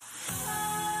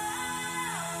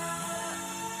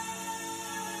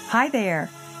Hi there,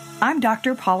 I'm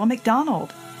Dr. Paula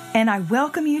McDonald, and I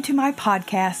welcome you to my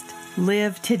podcast,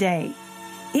 Live Today.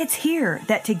 It's here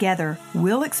that together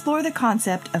we'll explore the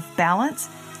concept of balance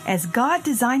as God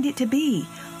designed it to be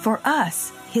for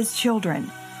us, His children.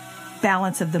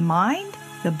 Balance of the mind,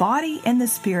 the body, and the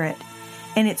spirit.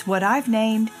 And it's what I've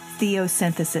named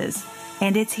Theosynthesis,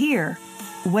 and it's here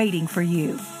waiting for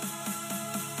you.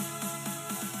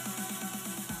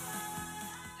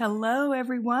 Hello,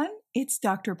 everyone. It's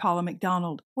Dr. Paula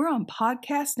McDonald. We're on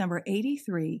podcast number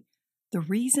 83, The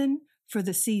Reason for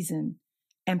the Season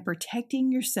and Protecting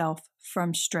Yourself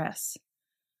from Stress.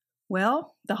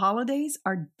 Well, the holidays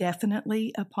are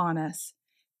definitely upon us.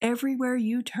 Everywhere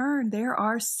you turn, there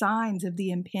are signs of the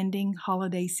impending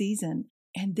holiday season.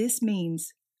 And this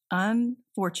means,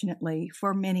 unfortunately,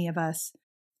 for many of us,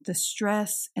 the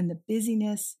stress and the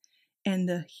busyness and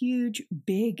the huge,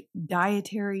 big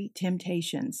dietary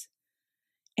temptations.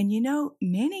 And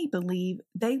many believe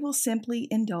they will simply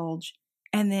indulge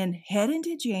and then head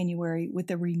into January with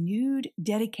a renewed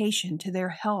dedication to their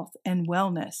health and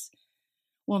wellness.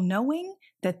 Well, knowing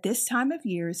that this time of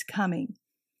year is coming,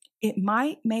 it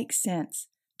might make sense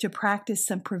to practice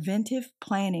some preventive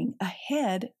planning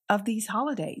ahead of these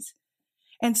holidays.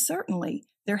 And certainly,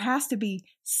 there has to be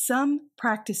some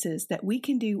practices that we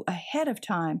can do ahead of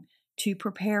time to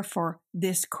prepare for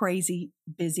this crazy,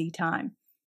 busy time.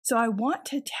 So I want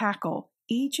to tackle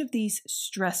each of these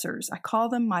stressors. I call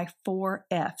them my 4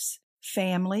 F's: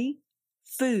 family,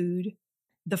 food,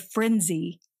 the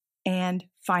frenzy, and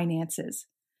finances.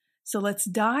 So let's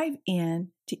dive in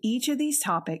to each of these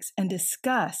topics and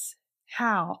discuss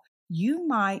how you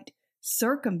might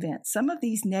circumvent some of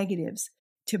these negatives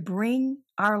to bring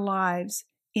our lives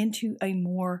into a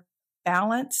more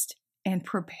balanced and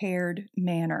prepared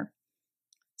manner.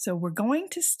 So we're going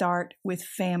to start with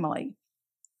family.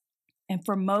 And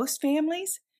for most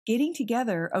families, getting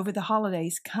together over the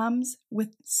holidays comes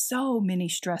with so many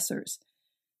stressors.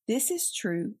 This is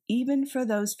true even for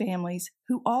those families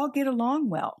who all get along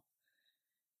well.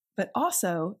 But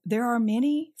also, there are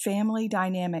many family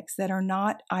dynamics that are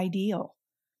not ideal.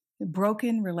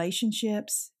 Broken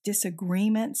relationships,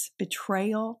 disagreements,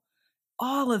 betrayal,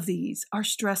 all of these are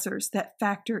stressors that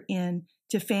factor in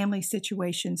to family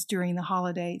situations during the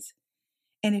holidays.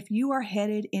 And if you are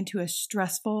headed into a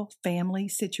stressful family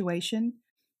situation,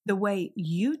 the way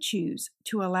you choose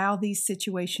to allow these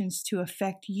situations to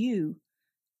affect you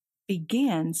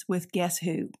begins with guess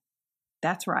who?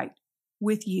 That's right,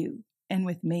 with you and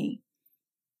with me.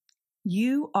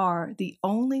 You are the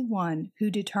only one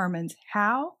who determines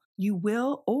how you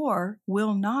will or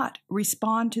will not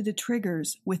respond to the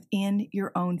triggers within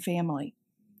your own family.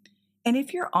 And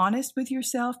if you're honest with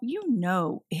yourself, you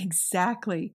know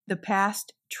exactly the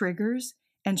past triggers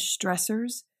and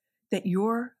stressors that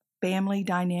your family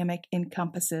dynamic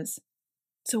encompasses.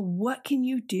 So what can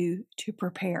you do to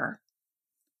prepare?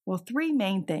 Well, 3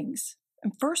 main things.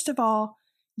 And first of all,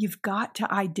 you've got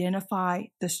to identify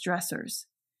the stressors.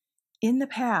 In the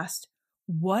past,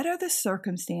 what are the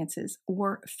circumstances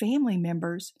or family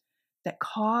members that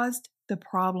caused the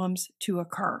problems to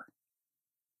occur?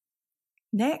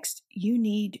 Next, you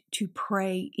need to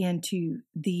pray into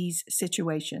these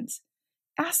situations.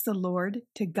 Ask the Lord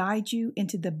to guide you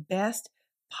into the best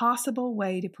possible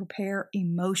way to prepare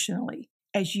emotionally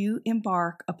as you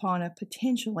embark upon a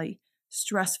potentially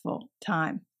stressful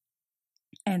time.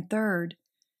 And third,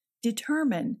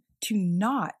 determine to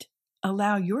not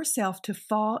allow yourself to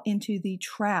fall into the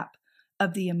trap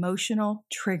of the emotional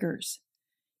triggers.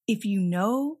 If you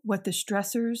know what the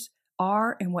stressors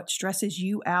are and what stresses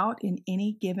you out in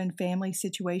any given family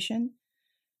situation,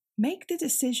 make the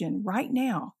decision right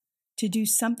now to do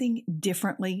something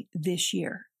differently this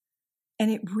year.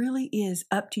 And it really is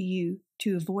up to you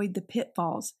to avoid the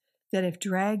pitfalls that have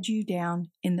dragged you down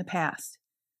in the past.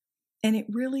 And it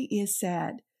really is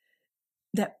sad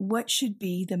that what should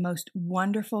be the most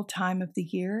wonderful time of the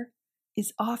year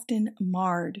is often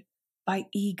marred by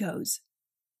egos,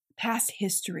 past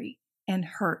history, and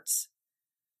hurts.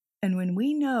 And when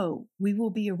we know we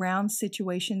will be around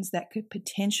situations that could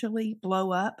potentially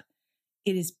blow up,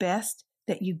 it is best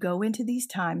that you go into these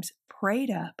times prayed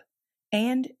up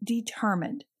and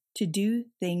determined to do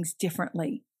things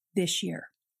differently this year.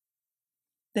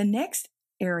 The next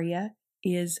area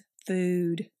is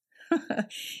food.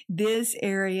 This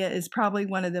area is probably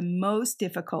one of the most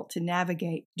difficult to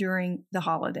navigate during the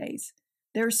holidays.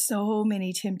 There's so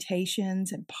many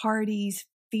temptations and parties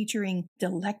featuring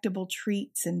delectable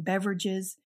treats and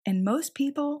beverages. And most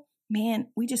people,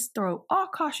 we just throw all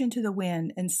caution to the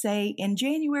wind and say, in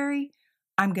January,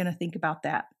 I'm going to think about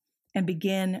that and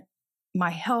begin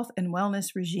my health and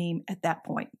wellness regime at that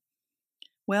point.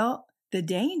 Well, the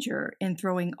danger in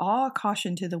throwing all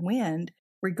caution to the wind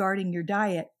regarding your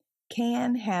diet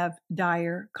can have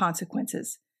dire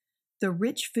consequences. The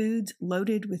rich foods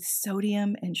loaded with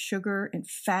sodium and sugar and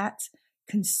fats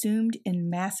consumed in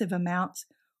massive amounts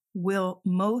will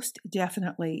most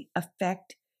definitely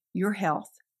affect your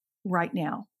health right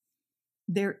now.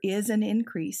 There is an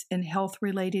increase in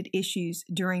health-related issues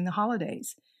during the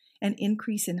holidays. An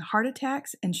increase in heart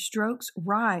attacks and strokes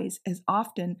rise as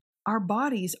often our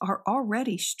bodies are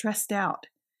already stressed out.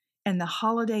 And the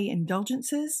holiday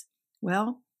indulgences,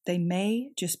 well, they may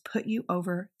just put you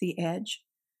over the edge.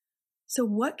 So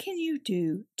what can you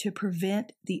do to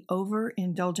prevent the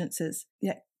overindulgences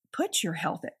that put your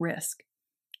health at risk?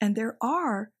 And there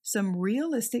are some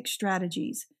realistic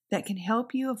strategies that can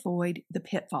help you avoid the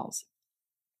pitfalls.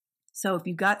 So if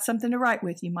you've got something to write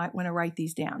with, you might want to write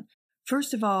these down.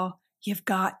 First of all, you've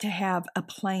got to have a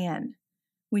plan.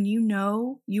 When you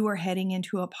know you are heading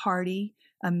into a party,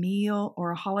 a meal,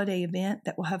 or a holiday event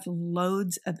that will have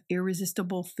loads of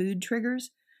irresistible food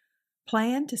triggers,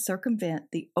 plan to circumvent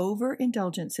the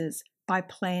overindulgences by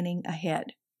planning ahead.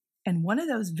 And one of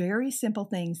those very simple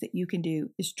things that you can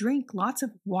do is drink lots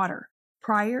of water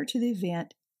prior to the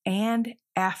event and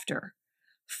after.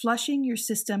 Flushing your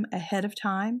system ahead of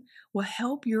time will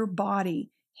help your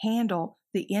body handle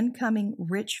the incoming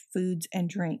rich foods and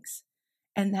drinks.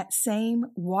 And that same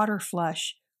water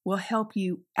flush will help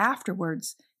you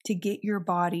afterwards to get your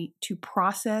body to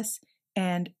process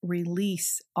and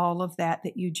release all of that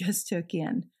you just took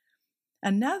in.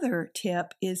 Another tip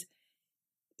is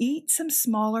eat some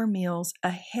smaller meals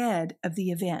ahead of the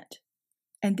event.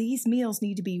 And these meals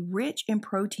need to be rich in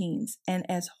proteins and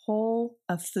as whole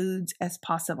of foods as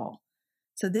possible.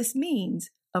 So this means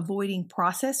avoiding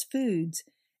processed foods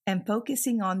and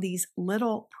focusing on these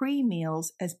little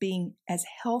pre-meals as being as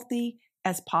healthy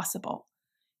as possible.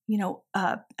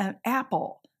 An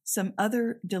apple, some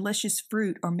other delicious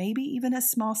fruit, or maybe even a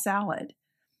small salad.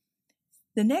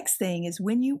 The next thing is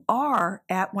when you are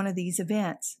at one of these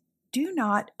events, do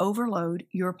not overload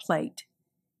your plate.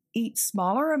 Eat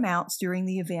smaller amounts during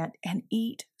the event and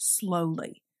eat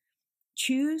slowly.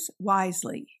 Choose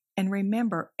wisely and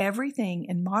remember everything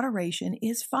in moderation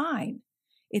is fine.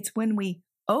 It's when we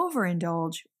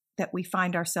overindulge that we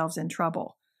find ourselves in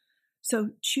trouble.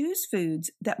 So choose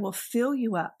foods that will fill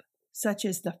you up, such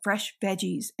as the fresh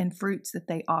veggies and fruits that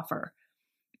they offer.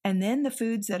 And then the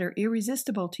foods that are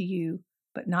irresistible to you,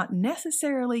 but not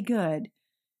necessarily good,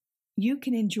 you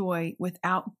can enjoy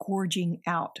without gorging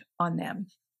out on them.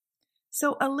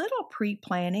 So a little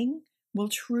pre-planning will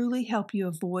truly help you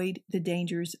avoid the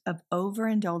dangers of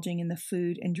overindulging in the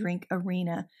food and drink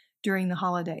arena during the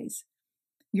holidays.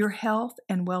 Your health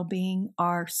and well-being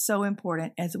are so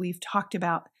important, as we've talked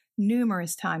about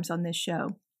numerous times on this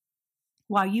show.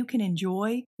 While you can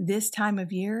enjoy this time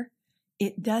of year,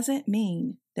 it doesn't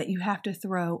mean that you have to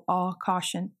throw all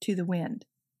caution to the wind.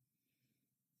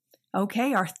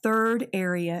 Okay, our third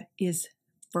area is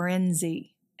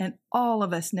frenzy. And all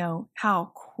of us know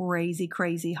how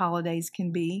crazy holidays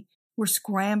can be. We're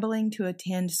scrambling to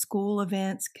attend school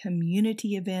events,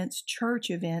 community events, church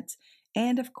events,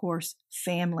 and of course,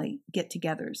 family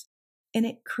get-togethers. And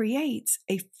it creates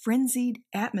a frenzied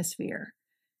atmosphere.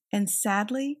 And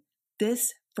sadly,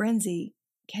 this frenzy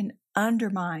can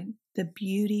undermine the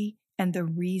beauty and the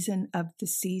reason of the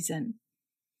season.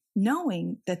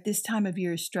 Knowing that this time of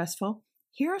year is stressful,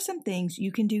 here are some things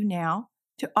you can do now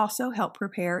to also help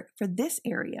prepare for this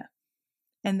area.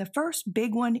 And the first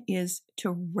big one is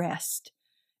to rest.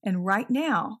 And right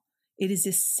now, it is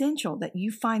essential that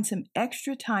you find some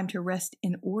extra time to rest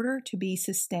in order to be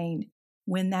sustained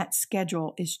when that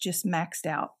schedule is just maxed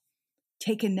out.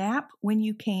 Take a nap when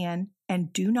you can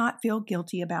and do not feel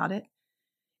guilty about it.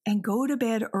 And go to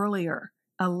bed earlier.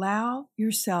 Allow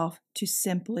yourself to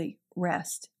simply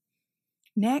rest.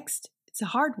 Next, it's a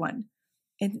hard one,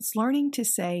 and it's learning to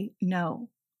say no.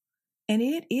 And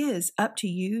it is up to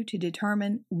you to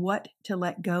determine what to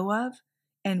let go of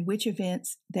and which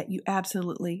events that you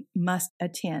absolutely must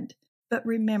attend. But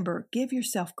remember, give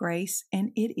yourself grace,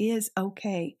 and it is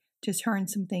okay to turn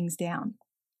some things down.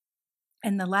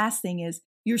 And the last thing is,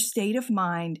 your state of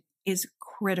mind is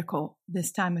critical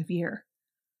this time of year.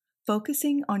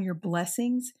 Focusing on your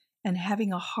blessings and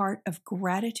having a heart of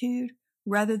gratitude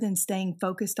rather than staying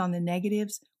focused on the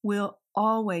negatives will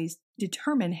always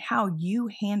determine how you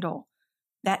handle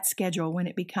that schedule when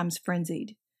it becomes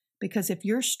frenzied. Because if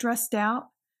you're stressed out,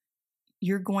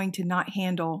 you're going to not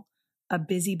handle a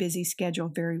busy schedule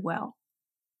very well.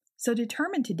 So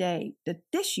determine today that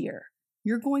this year,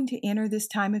 you're going to enter this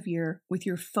time of year with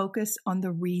your focus on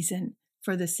the reason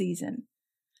for the season.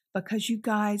 Because you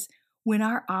guys, When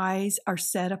our eyes are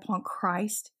set upon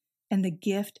Christ and the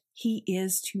gift He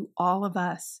is to all of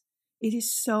us, it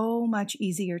is so much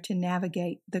easier to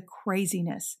navigate the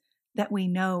craziness that we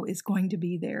know is going to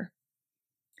be there.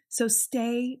 So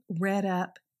stay read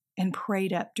up and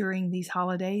prayed up during these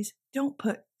holidays. Don't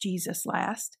put Jesus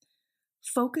last.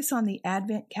 Focus on the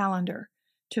Advent calendar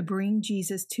to bring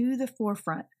Jesus to the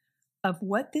forefront of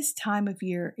what this time of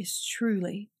year is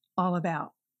truly all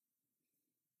about.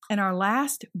 And our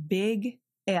last big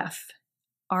F,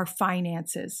 our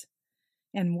finances.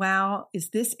 And wow, is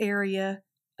this area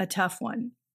a tough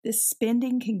one. This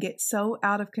spending can get so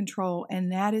out of control,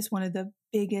 and that is one of the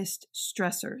biggest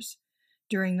stressors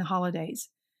during the holidays.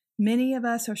 Many of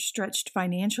us are stretched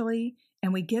financially,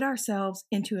 and we get ourselves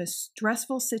into a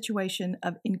stressful situation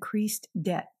of increased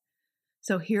debt.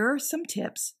 So here are some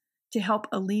tips to help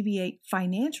alleviate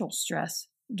financial stress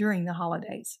during the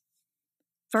holidays.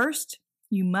 First,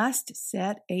 you must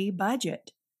set a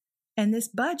budget. And this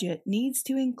budget needs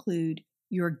to include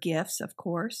your gifts, of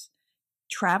course,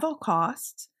 travel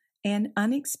costs, and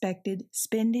unexpected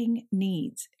spending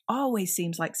needs. Always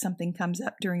seems like something comes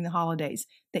up during the holidays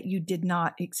that you did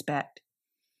not expect.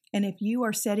 And if you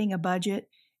are setting a budget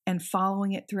and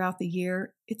following it throughout the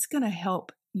year, it's going to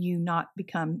help you not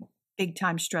become big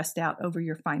time stressed out over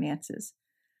your finances.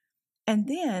 And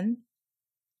then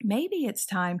maybe it's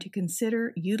time to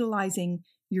consider utilizing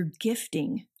your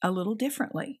gifting a little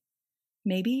differently.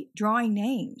 Maybe drawing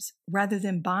names rather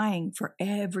than buying for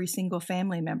every single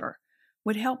family member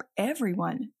would help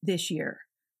everyone this year,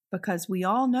 because we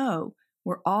all know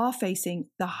we're all facing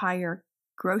the higher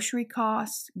grocery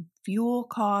costs, fuel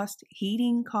costs,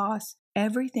 heating costs.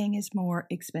 Everything is more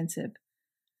expensive.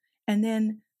 And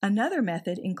then another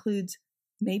method includes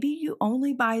maybe you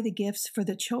only buy the gifts for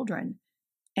the children,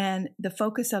 and the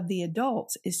focus of the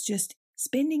adults is just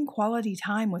spending quality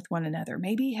time with one another,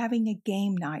 maybe having a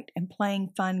game night and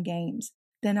playing fun games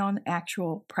than on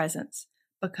actual presents,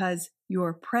 because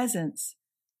your presence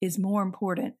is more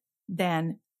important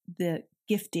than the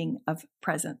gifting of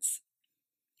presents.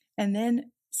 And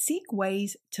then seek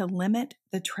ways to limit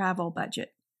the travel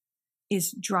budget.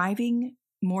 Is driving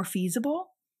more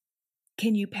feasible?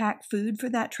 Can you pack food for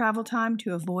that travel time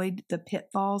to avoid the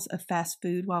pitfalls of fast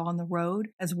food while on the road,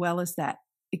 as well as that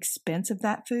expense of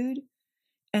that food?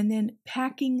 And then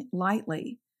packing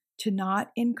lightly to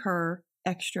not incur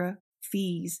extra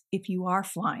fees if you are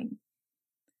flying.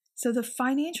 So the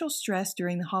financial stress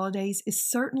during the holidays is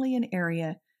certainly an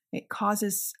area that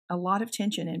causes a lot of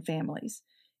tension in families.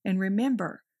 And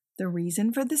remember, the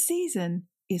reason for the season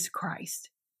is Christ.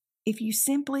 If you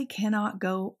simply cannot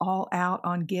go all out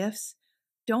on gifts,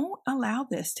 don't allow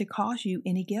this to cause you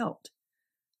any guilt.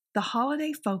 The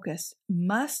holiday focus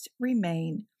must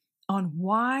remain on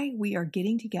why we are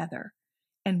getting together,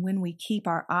 and when we keep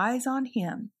our eyes on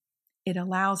Him, it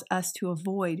allows us to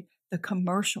avoid the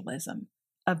commercialism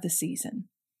of the season.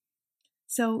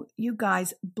 So, you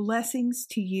guys, blessings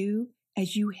to you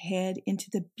as you head into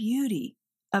the beauty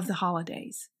of the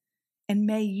holidays, and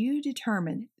may you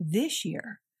determine this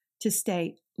year to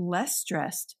stay less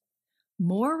stressed,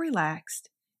 more relaxed,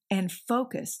 and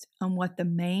focused on what the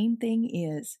main thing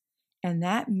is, and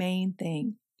that main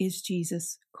thing is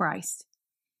Jesus Christ.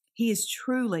 He is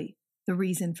truly the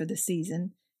reason for the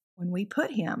season. When we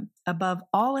put Him above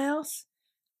all else,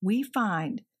 we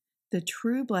find the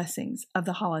true blessings of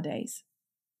the holidays.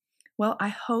 Well, I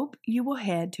hope you will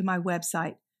head to my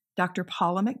website,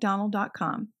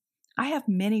 drpaulamcdonald.com. I have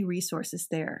many resources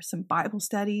there, some Bible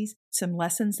studies, some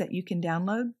lessons that you can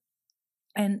download,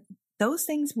 and those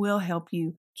things will help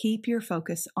you keep your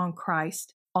focus on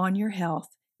Christ, on your health,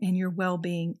 and your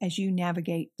well-being as you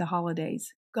navigate the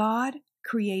holidays. God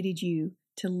created you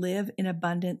to live in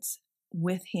abundance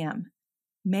with Him.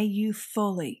 May you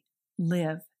fully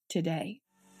live today.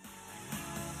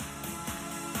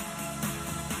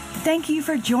 Thank you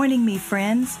for joining me,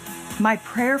 friends. My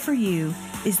prayer for you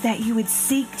is that you would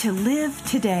seek to live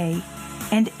today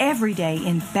and every day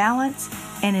in balance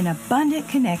and in abundant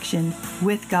connection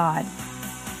with God.